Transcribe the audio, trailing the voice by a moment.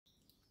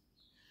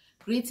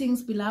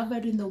Greetings,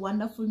 beloved, in the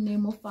wonderful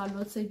name of our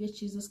Lord Savior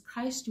Jesus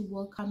Christ. You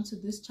welcome to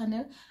this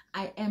channel.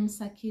 I am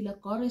Sakila.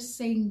 God is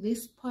saying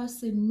this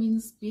person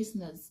means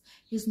business.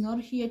 He's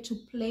not here to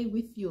play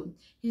with you.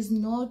 He's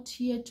not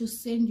here to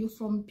send you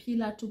from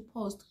pillar to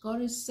post.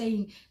 God is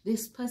saying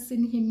this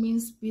person, he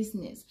means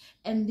business.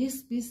 And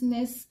this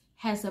business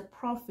has a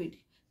profit.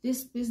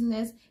 This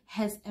business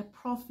has a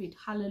profit.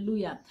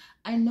 Hallelujah.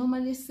 I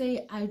normally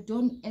say I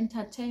don't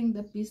entertain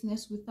the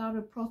business without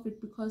a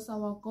profit, because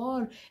our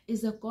God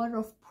is a God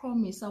of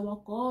promise. Our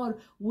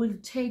God will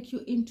take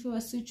you into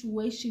a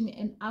situation,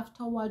 and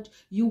afterward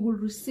you will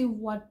receive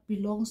what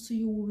belongs to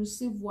you, will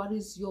receive what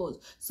is yours.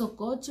 So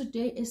God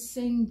today is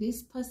saying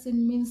this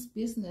person means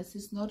business.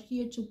 He's not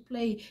here to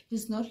play.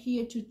 He's not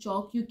here to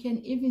joke. You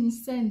can even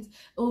sense,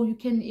 or you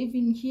can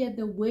even hear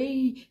the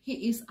way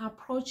he is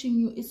approaching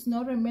you. It's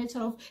not a matter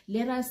of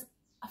let us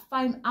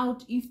find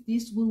out if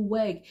this will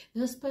work.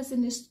 This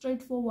person is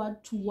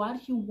straightforward to what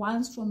he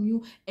wants from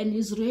you and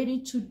is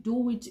ready to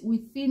do it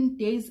within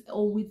days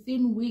or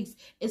within weeks.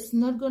 It's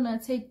not gonna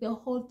take the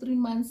whole 3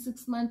 months,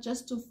 6 months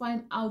just to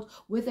find out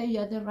whether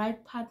you're the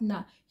right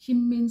partner. He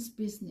means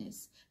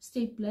business.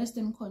 Stay blessed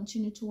and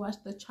continue to watch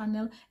the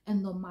channel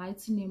in the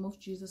mighty name of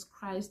Jesus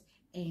Christ.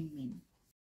 Amen.